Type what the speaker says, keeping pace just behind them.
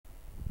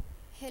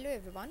Hello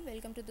everyone,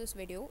 welcome to this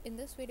video. In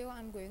this video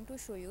I'm going to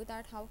show you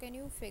that how can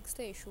you fix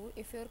the issue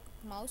if your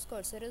mouse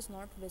cursor is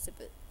not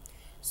visible.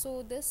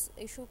 So this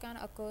issue can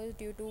occur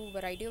due to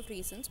variety of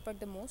reasons, but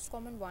the most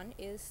common one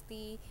is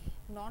the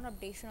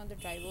non-updation of the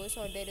drivers,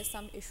 or there is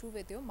some issue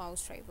with your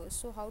mouse drivers.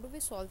 So how do we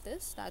solve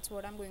this? That's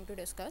what I'm going to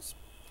discuss.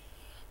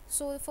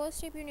 So the first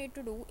step you need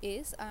to do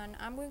is, and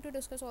I'm going to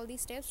discuss all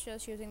these steps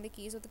just using the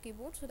keys of the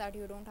keyboard so that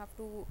you don't have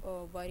to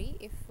worry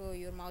if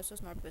your mouse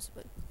is not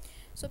visible.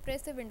 So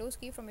press the Windows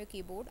key from your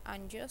keyboard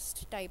and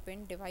just type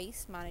in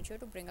device manager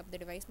to bring up the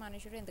device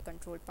manager in the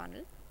control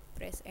panel.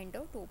 Press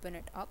enter to open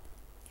it up.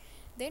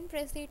 Then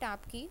press the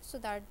tab key so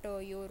that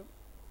you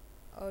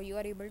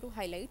are able to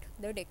highlight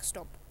the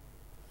desktop.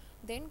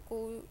 Then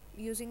go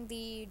using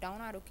the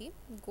down arrow key,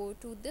 go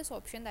to this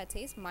option that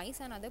says mice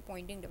and other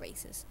pointing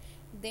devices.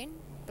 Then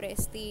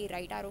press the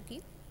right arrow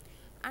key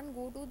and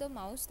go to the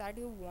mouse that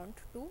you want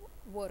to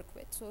work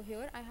with. So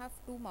here I have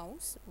two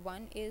mouse.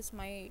 One is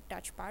my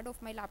touchpad of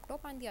my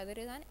laptop and the other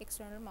is an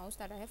external mouse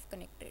that I have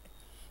connected.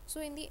 So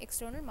in the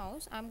external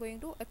mouse I'm going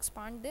to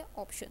expand the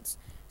options.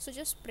 So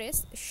just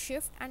press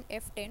shift and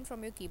F10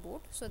 from your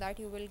keyboard so that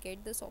you will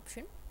get this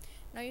option.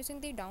 Now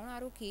using the down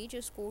arrow key,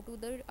 just go to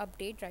the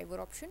update driver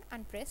option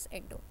and press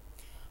enter.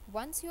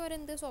 Once you are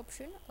in this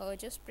option,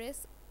 just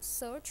press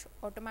search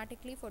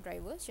automatically for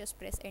drivers. Just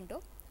press enter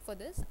for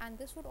this, and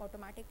this would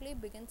automatically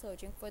begin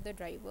searching for the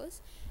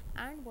drivers,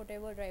 and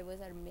whatever drivers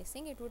are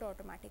missing, it would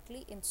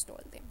automatically install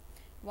them.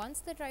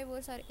 Once the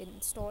drivers are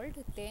installed,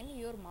 then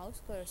your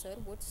mouse cursor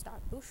would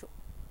start to show.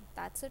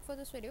 That's it for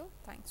this video.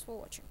 Thanks for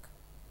watching.